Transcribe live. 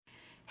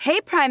Hey,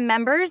 Prime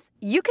members,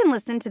 you can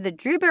listen to the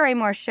Drew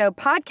Barrymore Show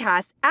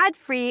podcast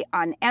ad-free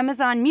on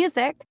Amazon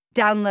Music.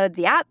 Download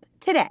the app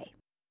today.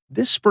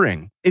 This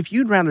spring, if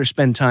you'd rather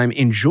spend time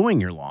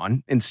enjoying your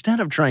lawn instead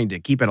of trying to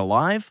keep it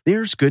alive,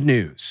 there's good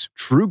news.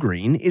 True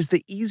Green is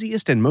the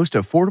easiest and most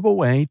affordable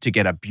way to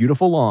get a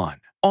beautiful lawn.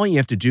 All you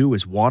have to do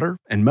is water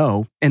and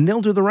mow, and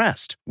they'll do the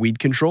rest. Weed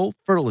control,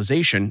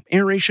 fertilization,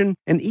 aeration,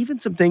 and even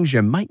some things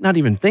you might not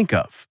even think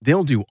of.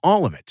 They'll do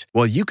all of it,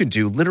 while you can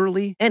do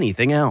literally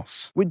anything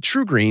else. With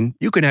True Green,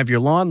 you can have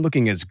your lawn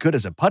looking as good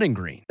as a putting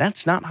green.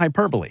 That's not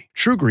hyperbole.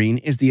 True Green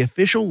is the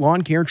official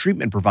lawn care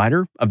treatment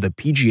provider of the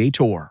PGA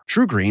Tour.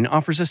 True Green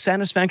offers a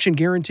satisfaction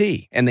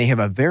guarantee, and they have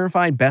a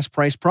verified best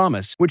price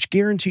promise, which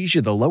guarantees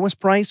you the lowest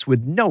price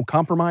with no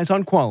compromise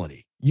on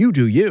quality. You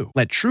do you.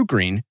 Let True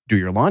Green do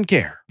your lawn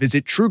care.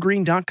 Visit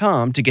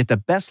TrueGreen.com to get the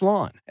best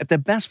lawn at the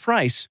best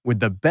price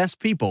with the best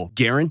people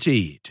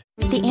guaranteed.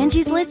 The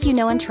Angie's List you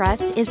know and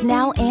trust is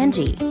now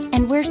Angie,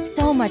 and we're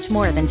so much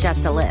more than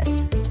just a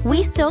list.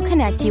 We still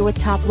connect you with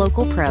top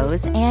local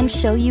pros and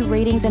show you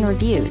ratings and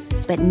reviews,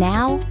 but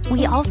now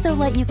we also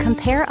let you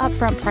compare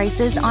upfront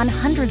prices on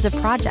hundreds of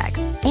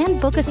projects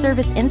and book a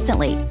service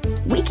instantly.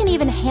 We can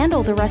even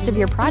handle the rest of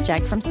your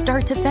project from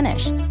start to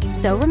finish.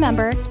 So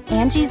remember,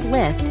 Angie's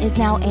List is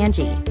now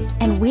Angie,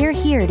 and we're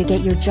here to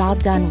get your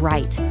job done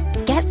right.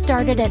 Get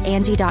started at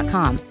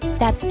Angie.com.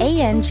 That's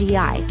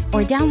ANGI,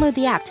 or download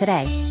the app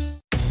today.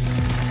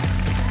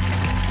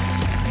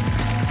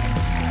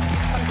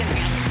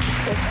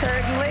 It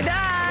certainly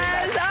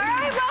does. All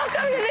right,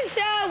 welcome to the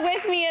show.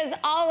 With me, as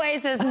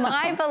always, is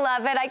my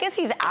beloved. I guess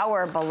he's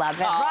our beloved,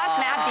 Ross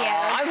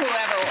Matthews. I'm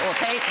whoever will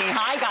take me.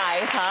 Hi,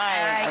 guys. Hi.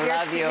 All right, I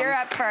love you. You're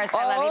up first.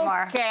 I love you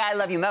more. Okay, I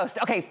love you most.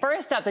 Okay,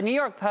 first up, the New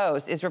York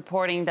Post is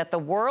reporting that the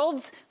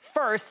world's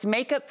first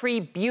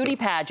makeup-free beauty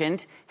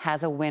pageant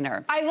has a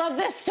winner. I love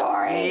this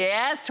story.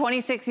 Yes,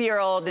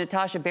 26-year-old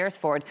Natasha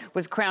Beresford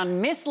was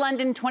crowned Miss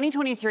London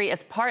 2023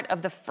 as part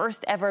of the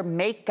first ever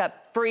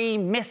makeup-free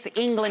Miss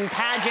England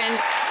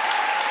pageant.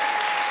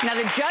 Now,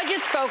 the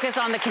judges focus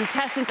on the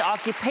contestants'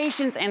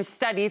 occupations and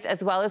studies,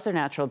 as well as their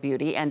natural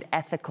beauty and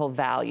ethical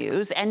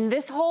values. And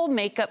this whole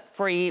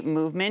makeup-free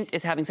movement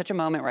is having such a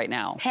moment right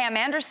now. Pam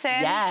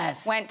Anderson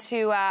went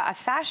to a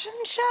fashion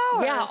show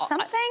or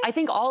something? I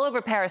think all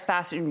over Paris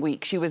Fashion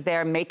Week, she was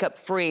there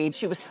makeup-free.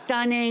 She was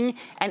stunning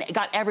and it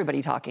got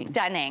everybody talking.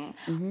 Stunning.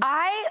 Mm-hmm.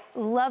 I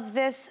love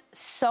this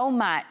so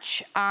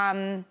much.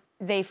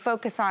 They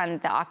focus on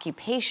the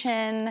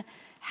occupation,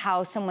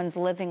 how someone's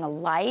living a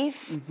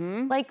life.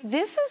 Mm-hmm. Like,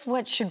 this is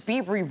what should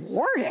be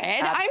rewarded.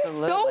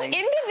 Absolutely. I'm so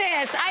into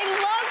this. I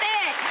love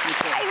it.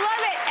 I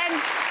love it. And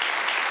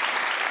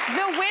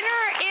the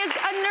winner is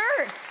a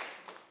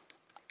nurse.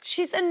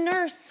 She's a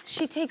nurse.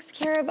 She takes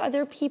care of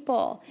other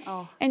people.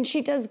 Oh. And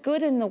she does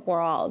good in the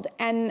world.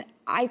 And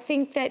I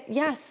think that,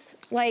 yes,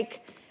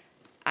 like,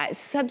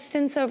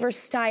 substance over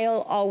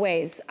style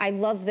always. I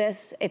love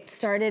this. It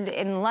started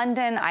in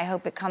London. I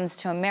hope it comes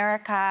to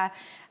America.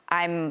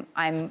 I'm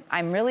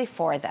really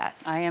for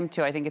this. I am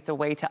too. I think it's a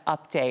way to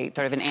update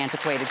sort of an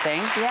antiquated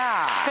thing.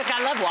 Yeah. Because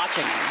I love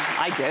watching it.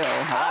 I do.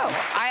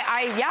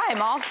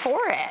 I'm all for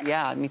it.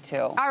 Yeah, me too.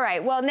 All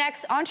right. Well,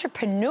 next,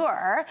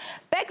 entrepreneur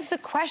begs the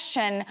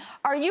question,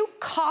 are you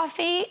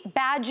coffee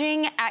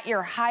badging at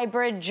your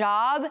hybrid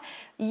job?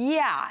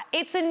 Yeah,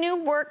 it's a new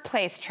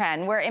workplace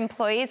trend where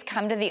employees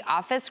come to the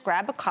office,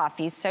 grab a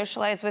coffee,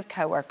 socialize with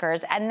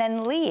coworkers, and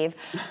then leave,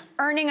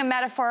 earning a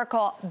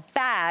metaphorical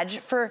badge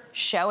for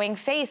showing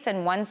face.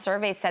 And one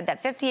survey said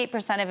that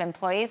 58% of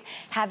employees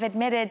have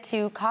admitted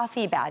to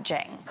coffee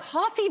badging.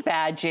 Coffee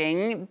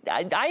badging?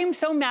 I am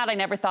so mad I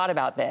never thought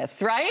about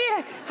this,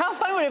 right? How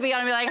fun would it be?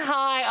 I'd be like,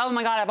 hi, oh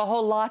my God, I have a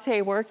whole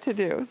latte work to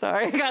do.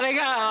 Sorry, gotta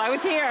go. I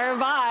was here,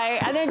 bye.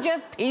 And then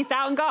just peace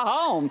out and go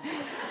home.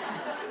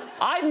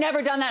 I've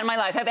never done that in my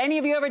life. Have any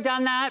of you ever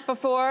done that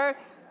before?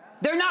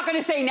 They're not going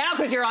to say now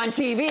because you're on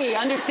TV.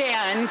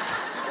 Understand?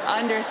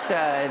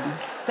 Understood.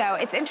 So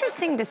it's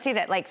interesting to see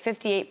that like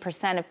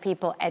 58% of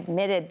people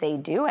admitted they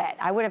do it.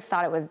 I would have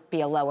thought it would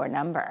be a lower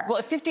number. Well,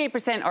 if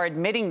 58% are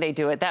admitting they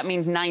do it, that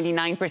means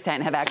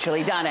 99% have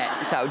actually done it.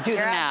 So do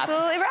the math. You're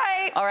absolutely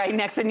right. All right,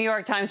 next, the New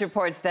York Times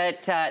reports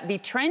that the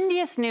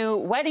trendiest new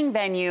wedding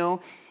venue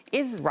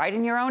is right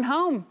in your own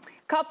home.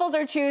 Couples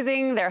are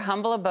choosing their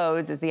humble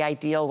abodes as the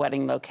ideal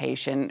wedding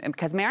location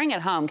because marrying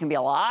at home can be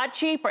a lot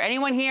cheaper.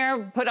 Anyone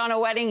here put on a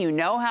wedding, you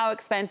know how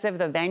expensive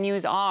the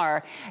venues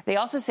are. They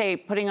also say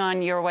putting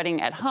on your wedding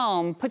at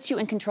home puts you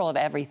in control of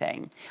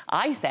everything.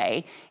 I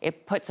say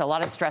it puts a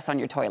lot of stress on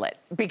your toilet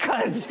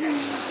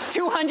because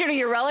 200 of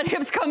your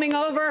relatives coming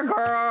over,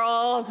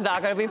 girl, it's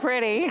not going to be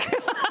pretty.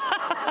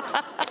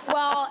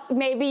 Well,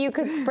 maybe you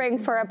could spring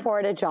for a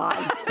porta-john.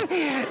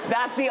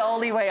 That's the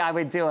only way I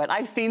would do it.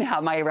 I've seen how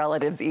my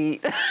relatives eat.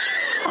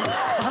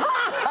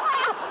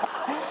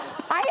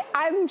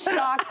 I'm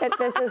shocked that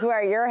this is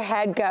where your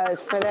head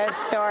goes for this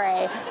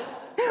story,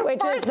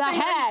 which is the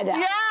head.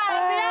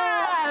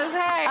 Yes.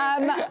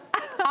 Hey.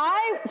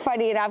 I,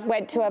 funny enough,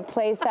 went to a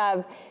place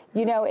of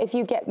you know, if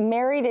you get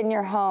married in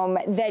your home,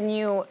 then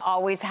you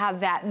always have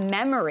that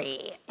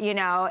memory, you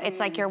know? It's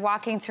like you're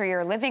walking through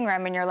your living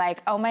room and you're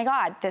like, oh my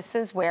God, this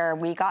is where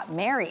we got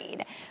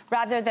married.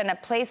 Rather than a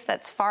place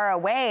that's far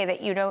away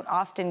that you don't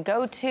often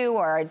go to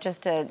or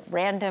just a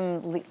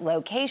random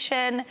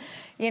location.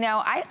 You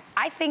know, I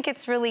think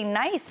it's really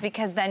nice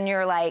because then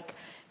you're like,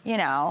 you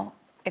know,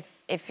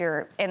 if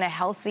you're in a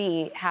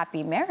healthy,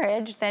 happy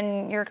marriage,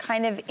 then you're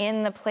kind of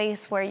in the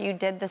place where you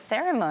did the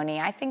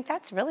ceremony. I think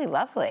that's really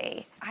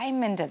lovely.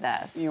 I'm into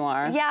this. You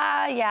are?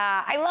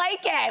 Yeah. I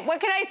like it. What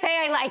can I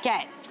say? I like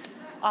it.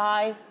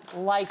 I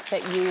like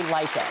that you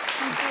like it.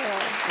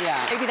 Thank you.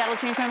 Yeah. Maybe that'll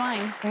change my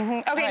mind.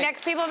 Mm-hmm. Okay, right.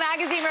 Next People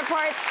magazine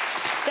reports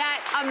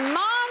that a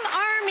mom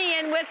army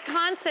in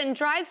Wisconsin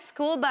drives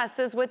school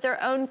buses with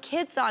their own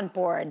kids on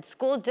board.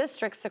 School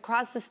districts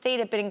across the state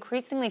have been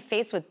increasingly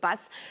faced with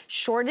bus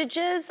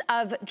shortages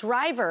of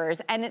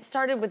drivers, and it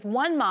started with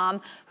one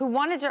mom who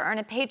wanted to earn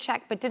a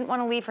paycheck but didn't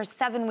want to leave her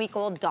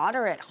 7-week-old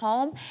daughter at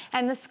home,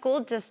 and the school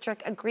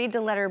district agreed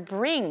to let her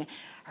bring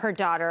her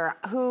daughter,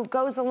 who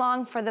goes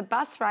along for the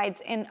bus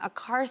rides in a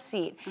car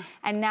seat.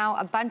 And now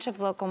a bunch of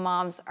local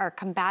moms are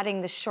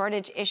combating the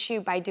shortage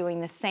issue by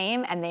doing the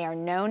same, and they are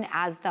known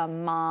as the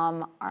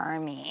Mom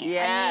Army.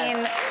 Yes. I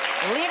mean,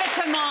 leave it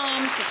to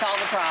moms to solve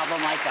a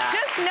problem like that.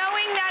 just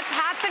knowing that's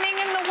happening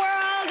in the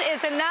world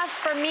is enough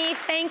for me.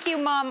 Thank you,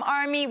 Mom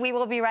Army. We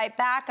will be right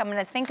back. I'm going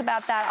to think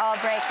about that all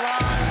break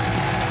long.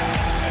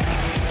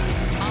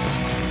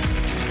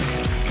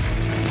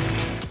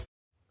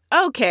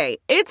 Okay,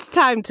 it's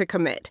time to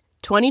commit.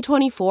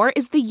 2024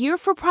 is the year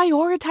for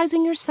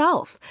prioritizing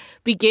yourself.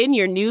 Begin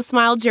your new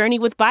smile journey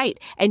with Byte,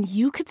 and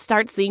you could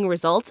start seeing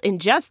results in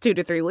just 2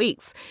 to 3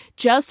 weeks.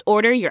 Just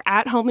order your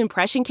at-home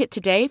impression kit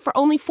today for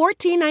only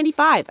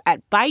 $14.95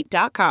 at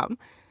Byte.com.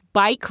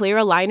 Byte clear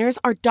aligners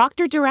are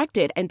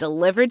doctor-directed and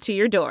delivered to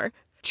your door.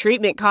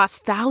 Treatment costs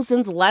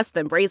thousands less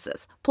than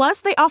braces.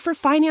 Plus, they offer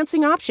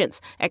financing options,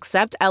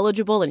 accept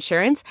eligible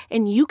insurance,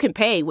 and you can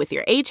pay with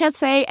your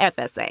HSA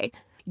FSA.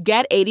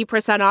 Get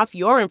 80% off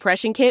your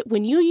impression kit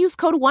when you use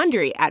code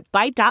WONDERY at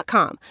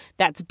Byte.com.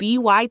 That's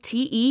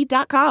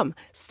BYTE.com.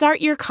 Start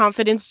your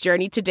confidence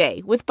journey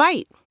today with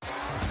Byte.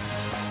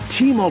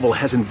 T-Mobile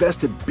has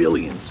invested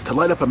billions to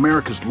light up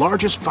America's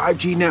largest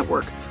 5G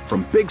network,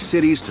 from big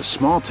cities to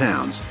small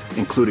towns,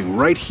 including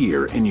right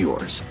here in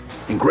yours.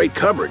 And great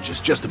coverage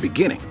is just the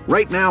beginning.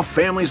 Right now,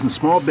 families and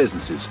small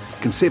businesses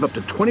can save up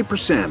to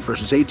 20%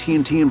 versus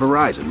AT&T and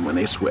Verizon when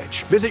they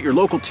switch. Visit your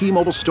local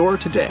T-Mobile store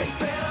today.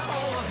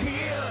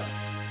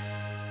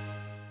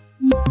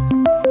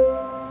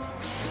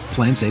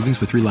 Plan savings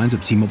with 3 lines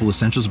of T-Mobile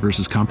Essentials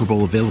versus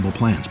comparable available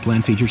plans.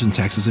 Plan features and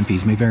taxes and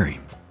fees may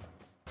vary.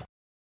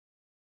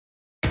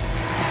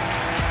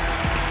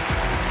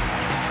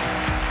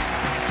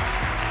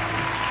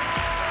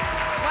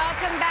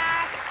 Welcome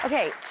back.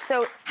 Okay,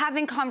 so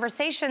having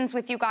conversations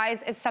with you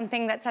guys is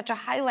something that's such a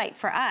highlight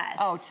for us.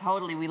 Oh,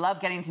 totally. We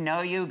love getting to know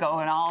you,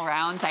 going all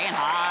around, saying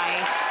hi.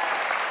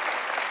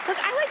 Look,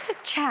 I like to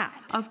chat.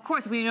 Of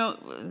course,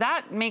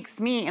 that makes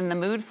me in the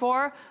mood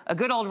for a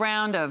good old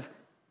round of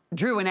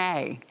Drew and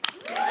A.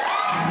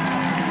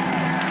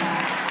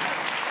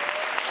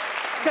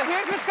 So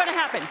here's what's going to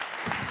happen.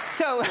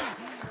 So,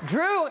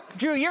 Drew,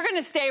 you're going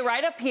to stay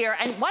right up here,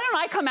 and why don't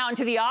I come out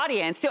into the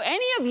audience? So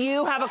any of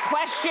you have a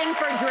question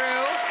for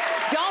Drew,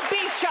 don't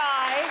be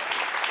shy.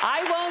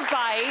 I won't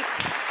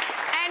bite.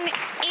 And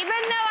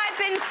even though I've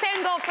been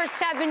single for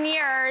 7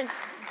 years,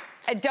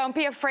 don't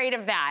be afraid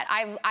of that.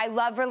 I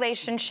love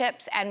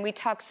relationships, and we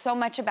talk so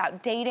much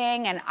about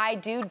dating, and I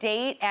do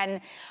date, and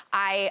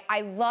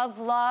I love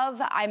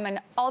love. I'm an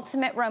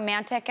ultimate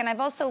romantic, and I've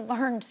also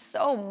learned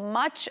so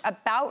much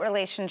about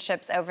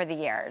relationships over the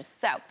years.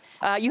 So,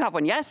 you have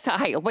one, yes?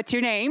 Hi, what's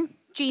your name?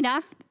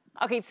 Gina.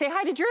 Okay, say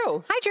hi to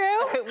Drew. Hi,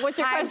 Drew. What's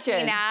your hi, question?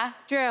 Gina.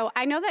 Drew,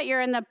 I know that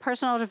you're in the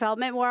personal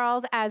development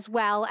world as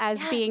well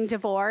as being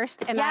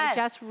divorced, and I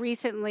just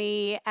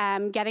recently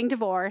am getting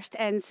divorced,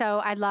 and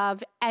so I'd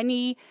love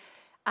any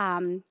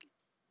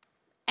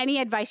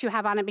advice you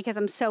have on it, because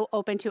I'm so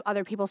open to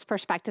other people's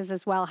perspectives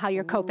as well, how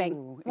you're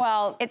coping.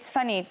 Well, it's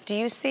funny. Do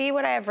you see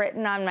what I have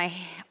written on my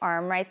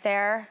arm right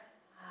there?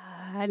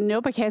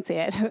 Nope, I can't see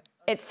it.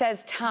 It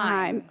says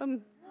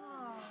time.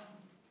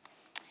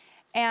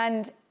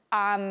 And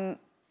I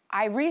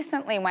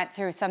recently went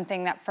through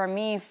something that for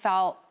me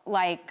felt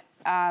like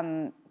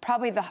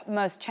probably the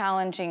most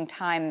challenging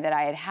time that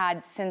I had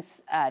had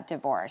since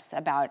divorce,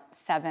 about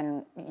 7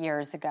 or 8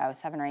 years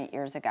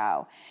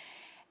ago.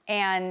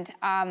 And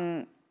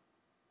I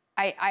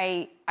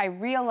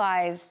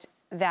realized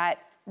that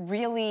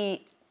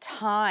really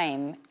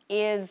time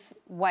is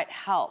what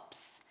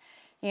helps,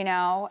 you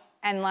know?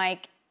 And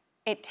like,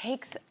 it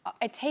takes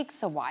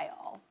a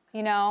while,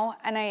 you know?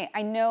 And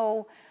I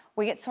know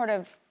we get sort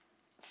of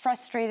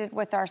frustrated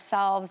with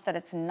ourselves that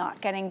it's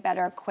not getting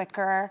better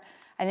quicker.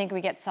 I think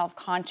we get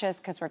self-conscious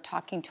because we're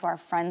talking to our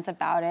friends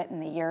about it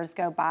and the years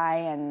go by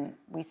and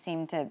we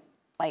seem to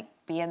like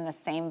be in the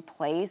same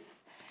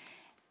place.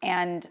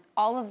 And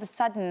all of a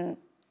sudden,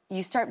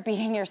 you start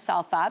beating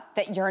yourself up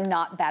that you're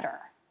not better.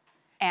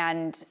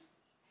 And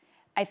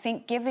I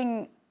think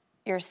giving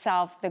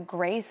yourself the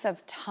grace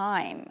of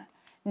time.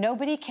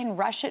 Nobody can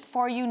rush it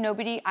for you.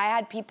 I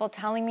had people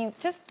telling me,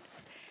 just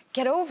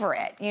get over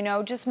it,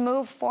 just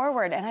move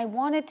forward. And I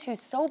wanted to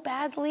so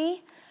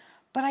badly,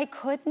 but I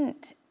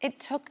couldn't. It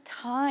took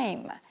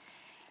time.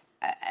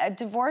 A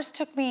divorce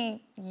took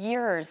me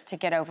years to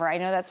get over. I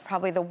know that's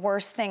probably the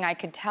worst thing I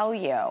could tell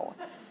you.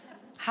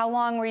 How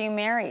long were you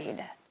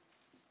married?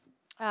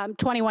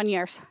 21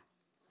 years.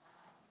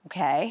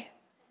 Okay.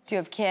 Do you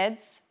have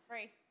kids?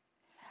 3.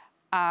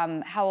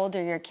 How old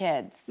are your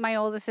kids? My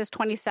oldest is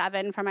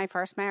 27 from my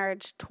first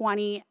marriage,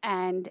 20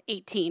 and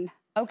 18.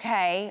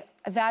 Okay,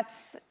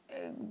 that's,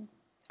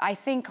 I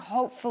think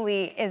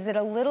hopefully, is it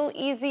a little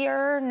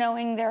easier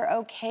knowing they're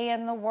okay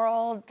in the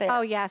world?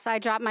 Oh, yes. I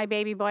dropped my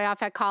baby boy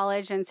off at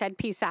college and said,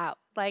 peace out.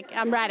 Like,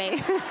 I'm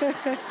ready.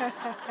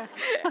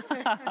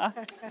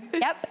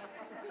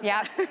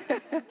 Yep.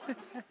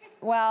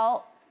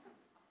 Well,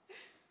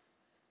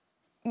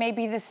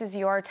 maybe this is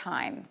your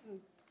time.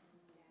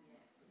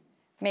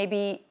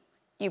 Maybe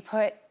you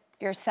put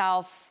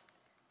yourself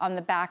on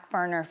the back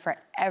burner for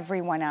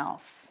everyone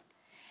else.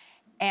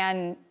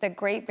 And the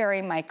great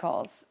Barry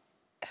Michaels,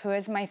 who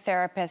is my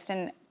therapist,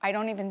 and I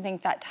don't even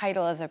think that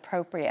title is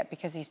appropriate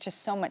because he's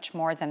just so much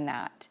more than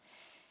that.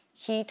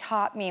 He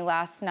taught me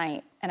last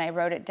night, and I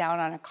wrote it down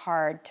on a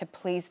card, to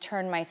please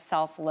turn my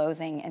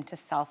self-loathing into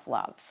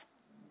self-love.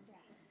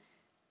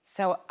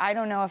 So I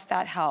don't know if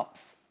that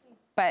helps,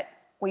 but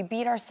we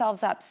beat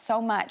ourselves up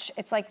so much.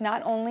 It's like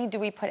not only do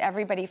we put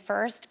everybody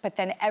first, but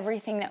then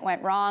everything that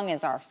went wrong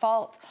is our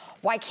fault.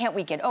 Why can't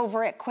we get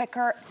over it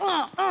quicker?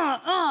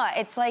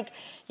 It's like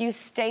you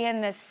stay in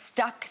this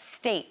stuck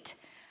state.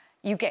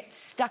 You get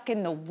stuck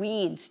in the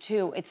weeds,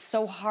 too. It's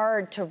so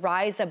hard to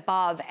rise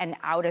above and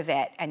out of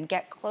it and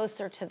get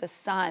closer to the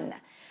sun.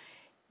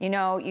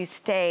 You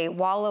stay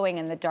wallowing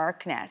in the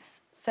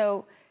darkness.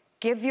 So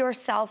give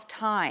yourself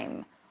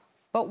time.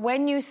 But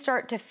when you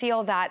start to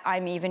feel that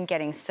I'm even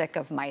getting sick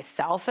of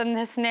myself in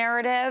this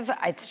narrative,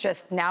 it's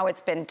just now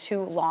it's been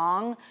too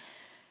long,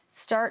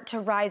 start to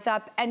rise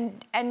up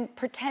and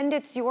pretend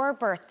it's your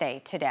birthday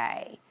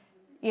today.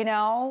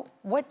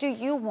 What do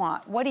you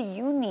want? What do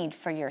you need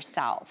for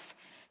yourself?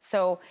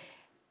 So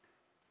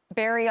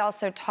Barry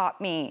also taught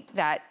me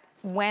that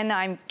when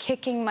I'm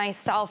kicking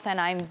myself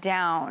and I'm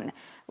down,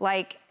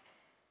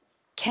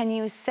 can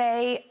you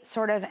say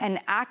sort of an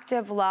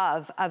active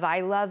love of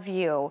I love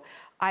you,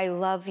 I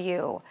love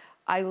you,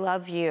 I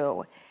love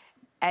you,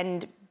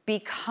 and be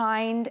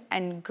kind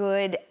and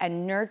good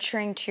and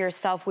nurturing to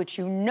yourself, which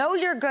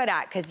you're good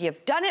at because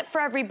you've done it for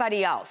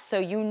everybody else, so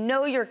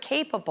you're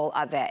capable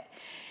of it.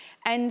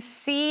 And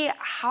see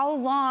how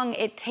long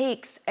it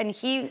takes. And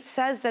he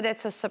says that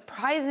it's a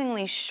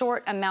surprisingly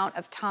short amount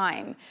of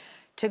time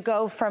to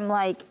go from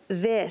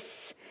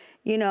this,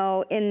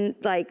 in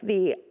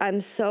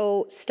I'm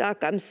so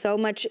stuck, I'm so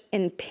much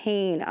in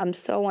pain, I'm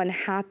so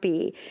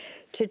unhappy,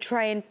 to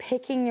try and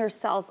picking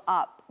yourself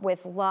up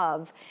with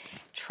love.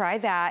 Try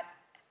that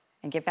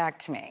and get back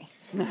to me.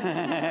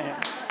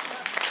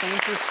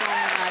 Thank you so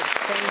much.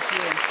 Thank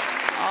you.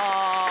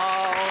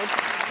 Oh,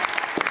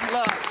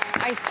 look,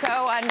 I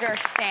so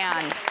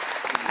understand.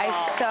 I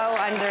so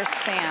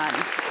understand.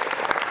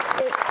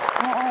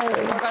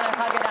 We're going to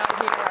hug it out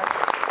here.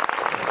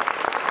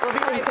 We'll be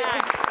right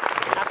back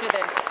after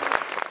this.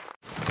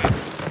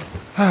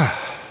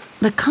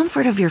 The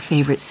comfort of your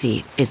favorite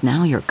seat is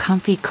now your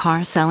comfy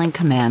car-selling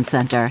command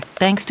center,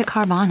 thanks to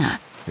Carvana.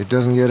 It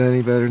doesn't get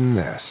any better than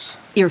this.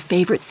 Your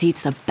favorite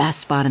seat's the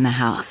best spot in the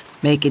house.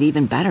 Make it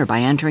even better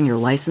by entering your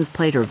license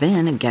plate or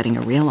VIN and getting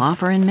a real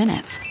offer in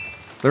minutes.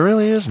 There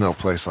really is no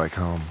place like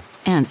home.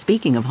 And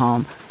speaking of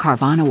home,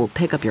 Carvana will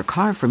pick up your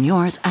car from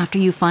yours after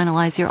you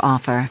finalize your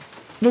offer.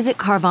 Visit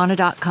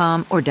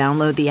Carvana.com or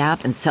download the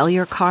app and sell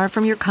your car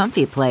from your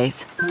comfy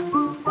place.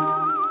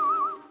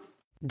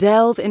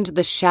 Delve into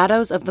the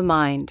shadows of the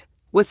mind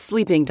with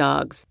Sleeping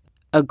Dogs,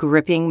 a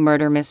gripping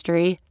murder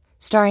mystery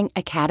starring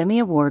Academy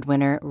Award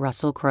winner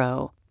Russell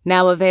Crowe.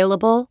 Now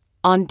available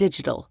on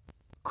digital.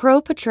 Crowe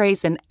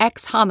portrays an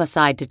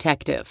ex-homicide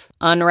detective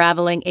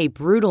unraveling a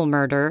brutal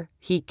murder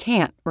he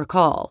can't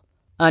recall.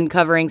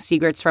 Uncovering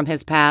secrets from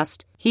his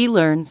past, he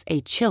learns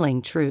a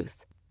chilling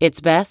truth. It's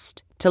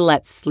best to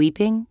let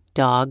sleeping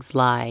dogs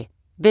lie.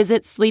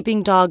 Visit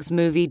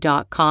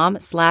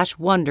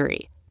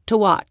sleepingdogsmovie.com/Wondery to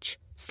watch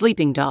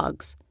Sleeping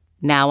Dogs,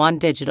 now on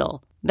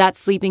digital.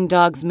 That's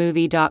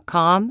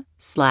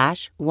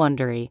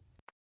sleepingdogsmovie.com/Wondery.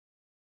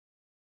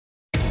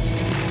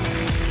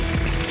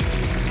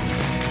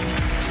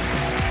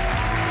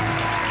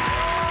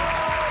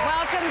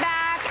 Welcome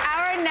back.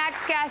 Our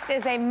next guest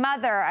is a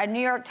mother, a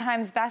New York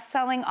Times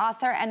bestselling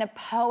author, and a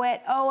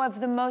poet,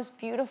 of the most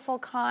beautiful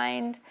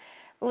kind.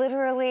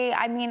 Literally,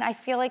 I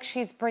feel like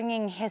she's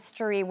bringing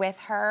history with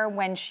her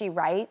when she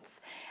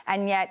writes,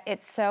 and yet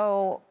it's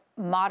so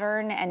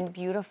modern and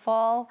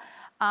beautiful.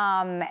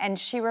 And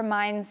she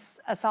reminds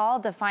us all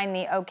to find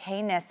the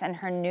okayness in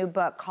her new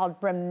book called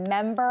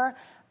Remember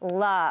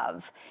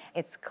Love.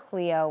 It's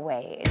Cleo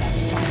Wade.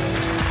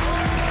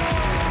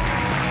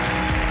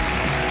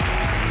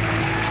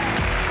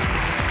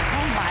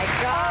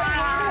 my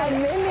God.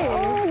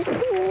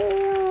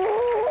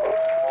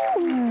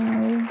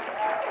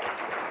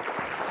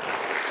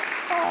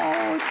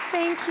 Oh,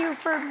 thank you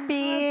for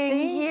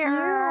being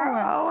here.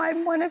 Oh,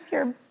 I'm one of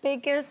your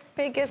biggest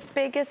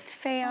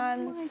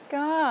fans. Oh my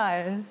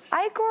gosh.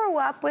 I grew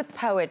up with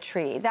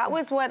poetry. That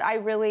was one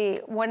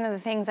of the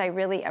things I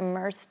really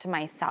immersed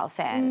myself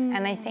in.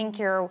 And I think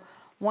you're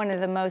one of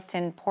the most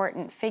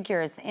important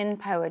figures in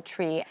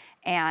poetry.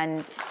 And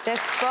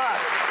this book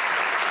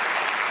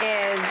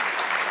is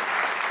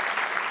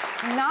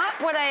not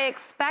what I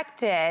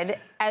expected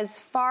as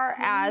far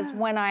as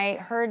when I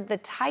heard the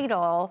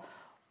title.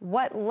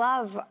 What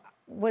love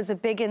was a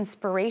big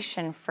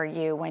inspiration for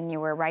you when you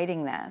were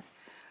writing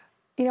this?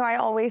 You know, I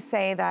always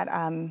say that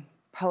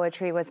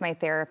poetry was my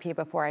therapy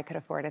before I could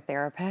afford a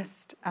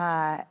therapist.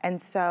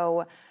 And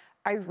so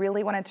I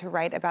really wanted to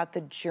write about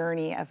the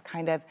journey of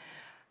kind of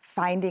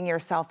finding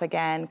yourself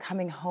again,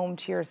 coming home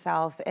to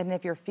yourself. And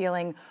if you're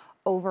feeling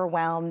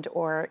overwhelmed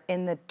or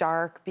in the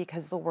dark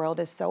because the world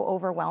is so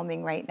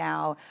overwhelming right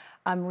now,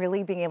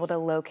 really being able to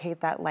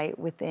locate that light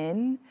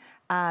within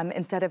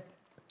instead of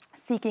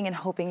seeking and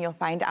hoping you'll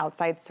find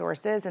outside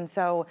sources. And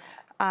so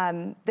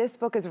this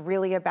book is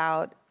really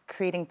about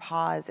creating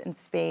pause and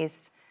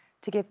space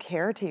to give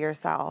care to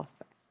yourself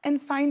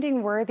and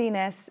finding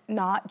worthiness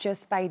not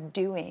just by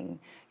doing.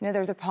 You know,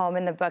 there's a poem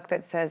in the book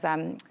that says,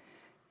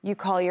 you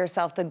call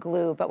yourself the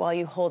glue, but while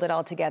you hold it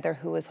all together,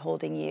 who is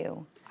holding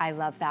you? I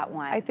love that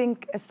one. I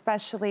think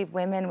especially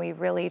women, we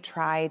really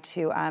try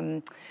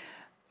to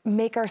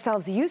make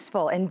ourselves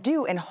useful and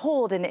do and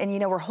hold and you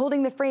know, we're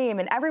holding the frame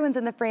and everyone's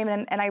in the frame.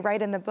 And I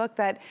write in the book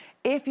that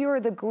if you're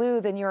the glue,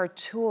 then you're a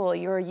tool,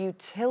 you're a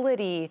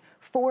utility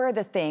for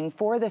the thing,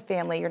 for the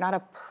family. You're not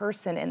a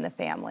person in the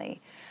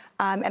family.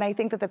 And I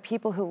think that the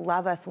people who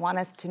love us want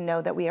us to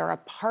know that we are a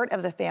part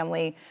of the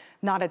family,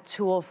 not a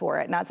tool for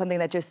it, not something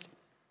that just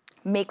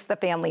makes the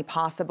family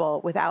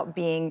possible without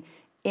being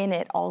in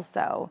it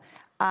also.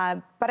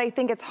 But I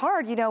think it's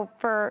hard, you know,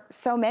 for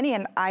so many,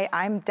 and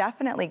I'm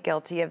definitely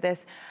guilty of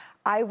this.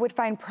 I would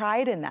find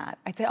pride in that.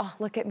 I'd say, oh,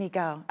 look at me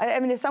go. I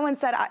mean, if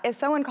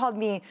someone called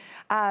me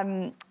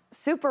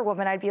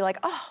Superwoman, I'd be like,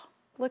 oh,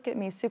 look at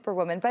me,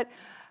 Superwoman. But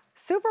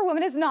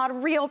Superwoman is not a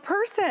real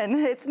person.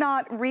 It's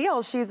not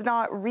real. She's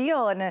not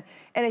real. And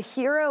a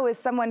hero is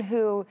someone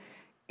whose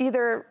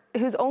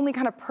only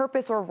kind of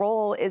purpose or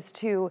role is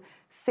to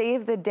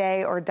save the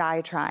day or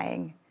die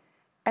trying.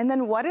 And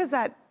then what does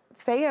that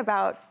say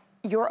about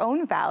your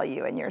own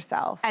value in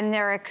yourself? And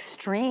they're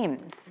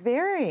extremes.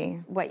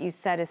 Very. What you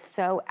said is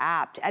so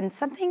apt. And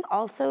something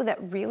also that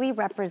really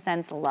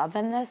represents love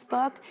in this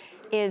book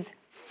is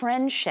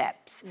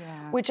friendships,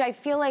 which I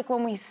feel like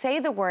when we say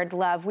the word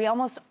love, we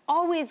almost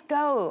always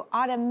go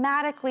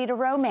automatically to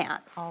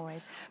romance.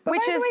 Always. But by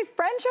the way,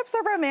 friendships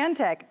are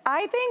romantic.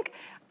 I think,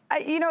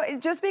 you know,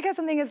 just because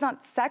something is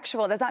not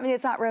sexual does not mean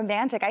it's not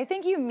romantic. I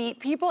think you meet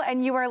people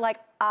and you are like,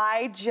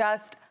 I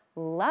just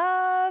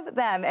love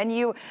them. And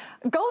you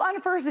go on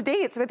first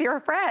dates with your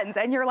friends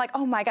and you're like,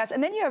 oh my gosh.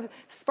 And then you have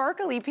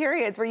sparkly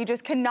periods where you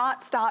just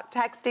cannot stop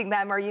texting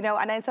them or, you know,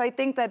 and so I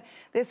think that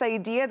this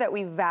idea that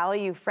we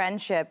value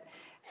friendship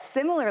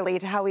similarly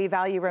to how we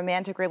value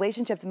romantic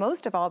relationships,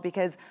 most of all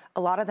because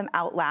a lot of them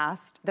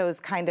outlast those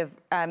kind of,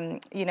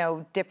 you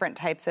know, different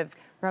types of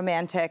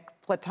romantic,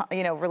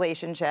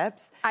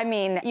 relationships. I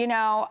mean, you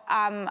know,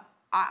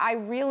 I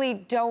really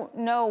don't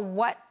know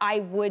what I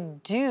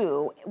would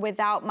do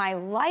without my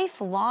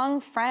lifelong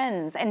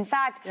friends. In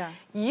fact,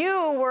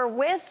 you were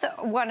with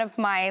one of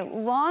my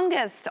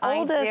oldest.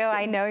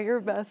 I know your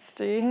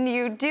bestie.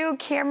 You do,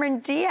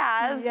 Cameron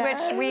Diaz,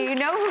 which we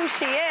know who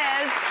she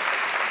is.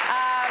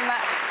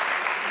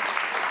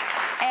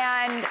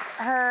 And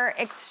her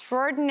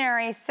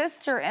extraordinary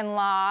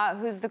sister-in-law,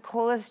 who's the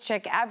coolest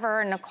chick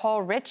ever,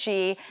 Nicole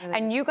Richie,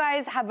 and you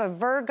guys have a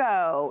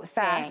Virgo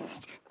thing.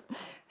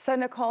 So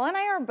Nicole and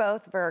I are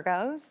both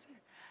Virgos,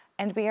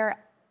 and we are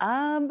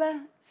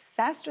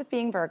obsessed with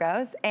being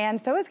Virgos, and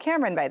so is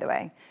Cameron, by the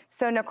way.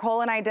 So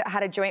Nicole and I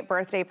had a joint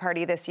birthday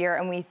party this year,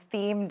 and we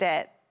themed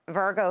it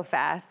Virgo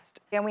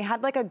Fest, and we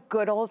had like a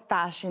good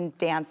old-fashioned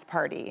dance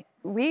party.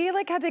 We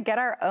had to get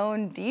our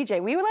own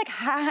DJ. We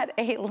had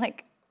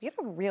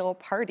a real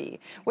party,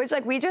 which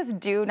we just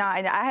do not.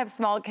 And I have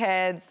small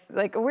kids.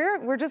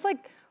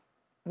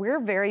 We're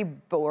very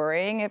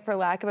boring, for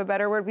lack of a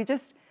better word. We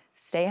just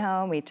stay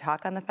home. We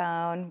talk on the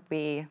phone.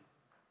 We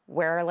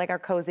wear our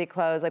cozy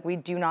clothes. We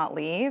do not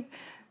leave.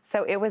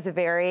 So it was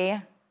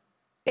it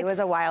was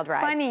a wild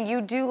ride. Funny,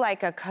 you do a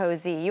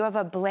cozy. You have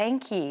a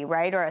blankie,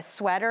 right, or a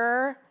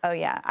sweater? Oh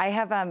yeah, I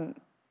have.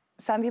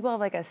 Some people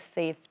have a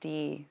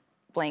safety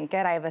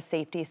blanket. I have a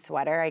safety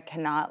sweater. I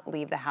cannot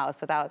leave the house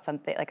without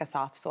something a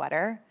soft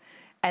sweater.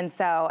 And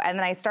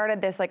then I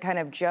started this kind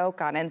of joke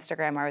on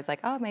Instagram where I was like,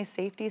 oh, my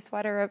safety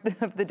sweater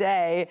of the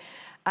day.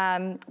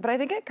 But I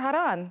think it caught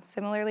on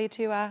similarly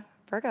to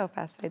Virgo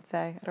Fest, I'd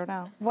say. I don't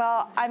know.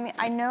 Well, I mean,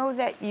 I know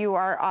that you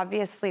are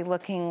obviously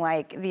looking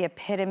like the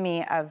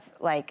epitome of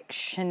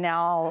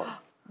Chanel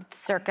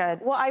circa...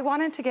 Well, I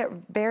wanted to get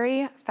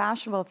very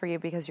fashionable for you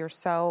because you're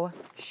so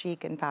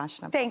chic and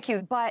fashionable. Thank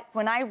you. But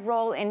when I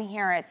roll in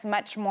here, it's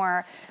much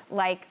more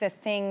like the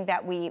thing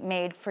that we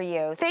made for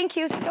you. Thank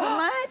you so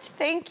much.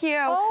 Thank you.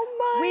 Oh,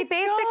 my We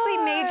basically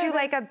God. made you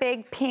like a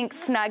big pink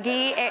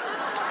Snuggie.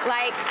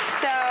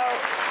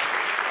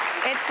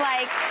 It's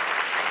like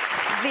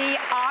the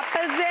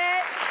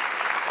opposite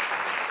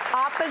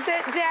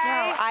day.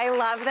 No, I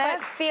love this.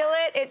 But feel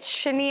it. It's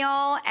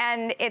chenille,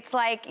 and it's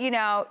like,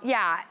 it's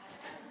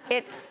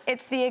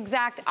the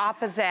exact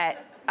opposite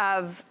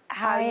of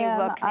how you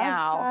look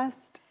now.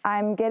 Obsessed.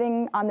 I'm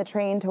getting on the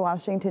train to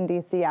Washington,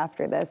 D.C.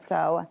 after this,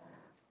 so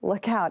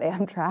look out,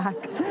 Amtrak.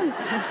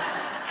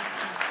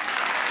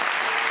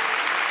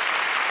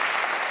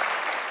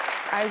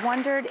 I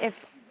wondered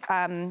if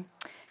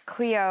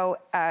Cleo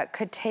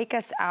could take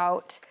us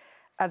out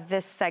of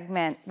this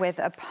segment with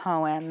a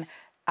poem.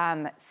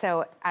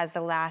 So as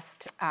a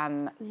last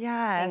thing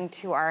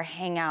to our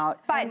hangout.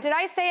 But did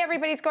I say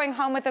everybody's going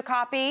home with a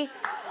copy? Okay,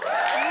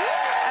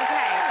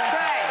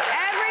 good.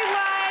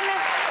 Everyone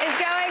is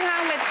going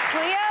home with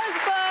Cleo's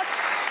book.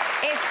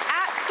 It's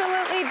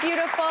absolutely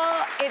beautiful.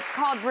 It's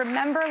called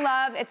Remember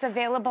Love. It's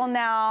available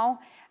now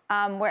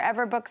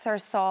wherever books are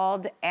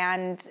sold.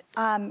 And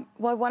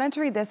well, I wanted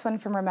to read this one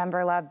from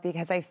Remember Love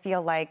because I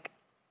feel like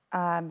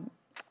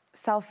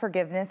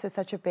self-forgiveness is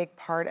such a big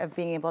part of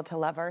being able to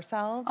love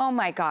ourselves. Oh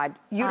my God,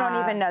 you don't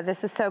even know.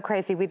 This is so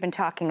crazy. We've been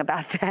talking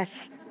about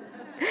this.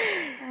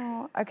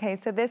 Okay,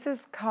 so this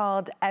is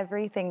called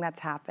Everything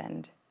That's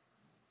Happened.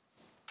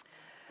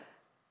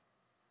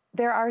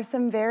 There are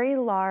some very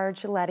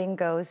large letting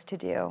goes to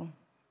do.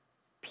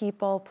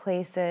 People,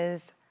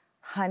 places,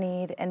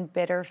 honeyed and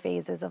bitter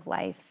phases of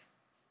life.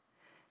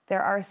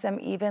 There are some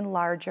even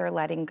larger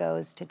letting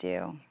goes to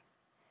do.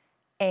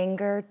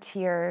 Anger,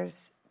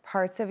 tears,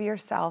 parts of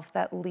yourself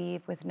that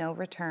leave with no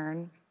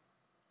return.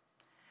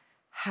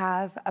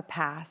 Have a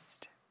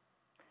past.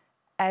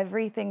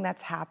 Everything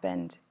that's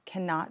happened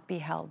cannot be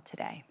held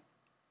today.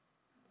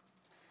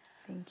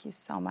 Thank you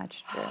so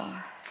much, Drew.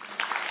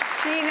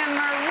 Gina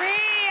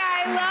Marie,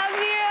 I love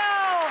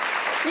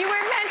you. You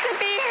were meant to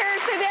be here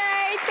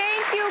today.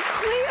 Thank you,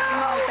 Cleo.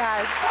 Oh,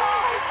 gosh.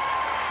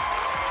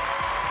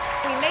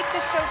 We make the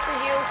show for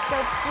you,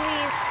 so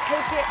please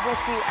take it with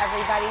you,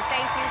 everybody.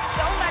 Thank you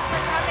so much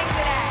for coming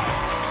today.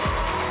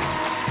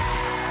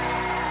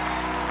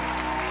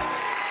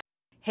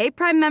 Hey,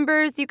 Prime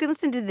members, you can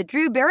listen to the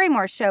Drew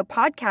Barrymore Show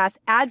podcast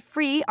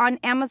ad-free on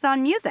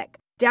Amazon Music.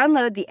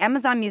 Download the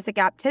Amazon Music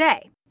app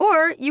today.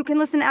 Or you can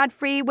listen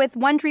ad-free with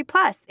Wondery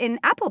Plus in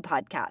Apple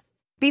Podcasts.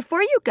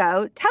 Before you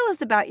go, tell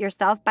us about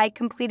yourself by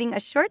completing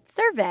a short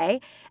survey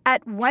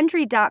at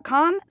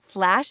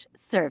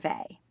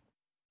Wondery.com/survey.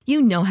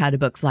 You know how to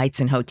book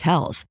flights and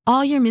hotels.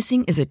 All you're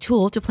missing is a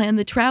tool to plan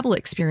the travel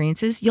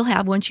experiences you'll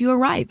have once you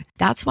arrive.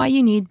 That's why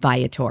you need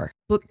Viator.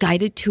 Book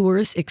guided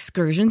tours,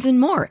 excursions, and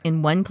more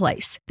in one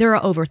place. There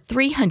are over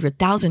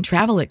 300,000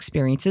 travel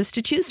experiences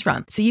to choose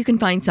from, so you can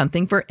find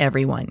something for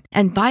everyone.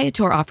 And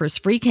Viator offers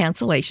free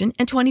cancellation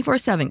and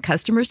 24/7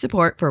 customer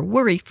support for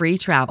worry-free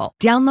travel.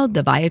 Download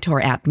the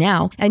Viator app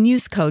now and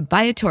use code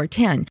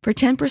Viator10 for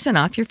 10%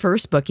 off your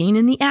first booking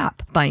in the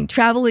app. Find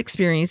travel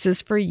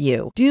experiences for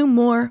you. Do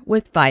more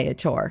with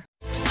Viator.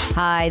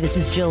 Hi, this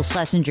is Jill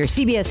Schlesinger,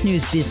 CBS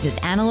News business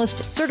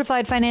analyst,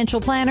 certified financial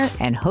planner,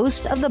 and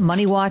host of the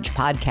Money Watch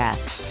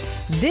podcast.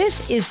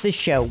 This is the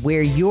show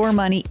where your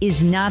money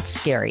is not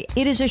scary.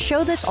 It is a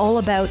show that's all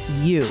about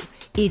you.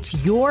 It's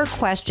your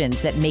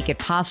questions that make it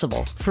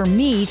possible for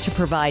me to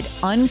provide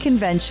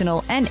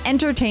unconventional and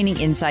entertaining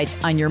insights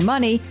on your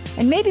money,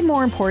 and maybe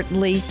more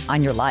importantly,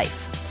 on your life.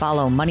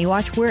 Follow Money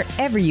Watch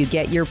wherever you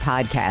get your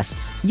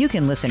podcasts. You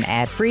can listen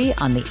ad-free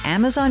on the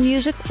Amazon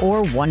Music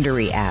or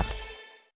Wondery app.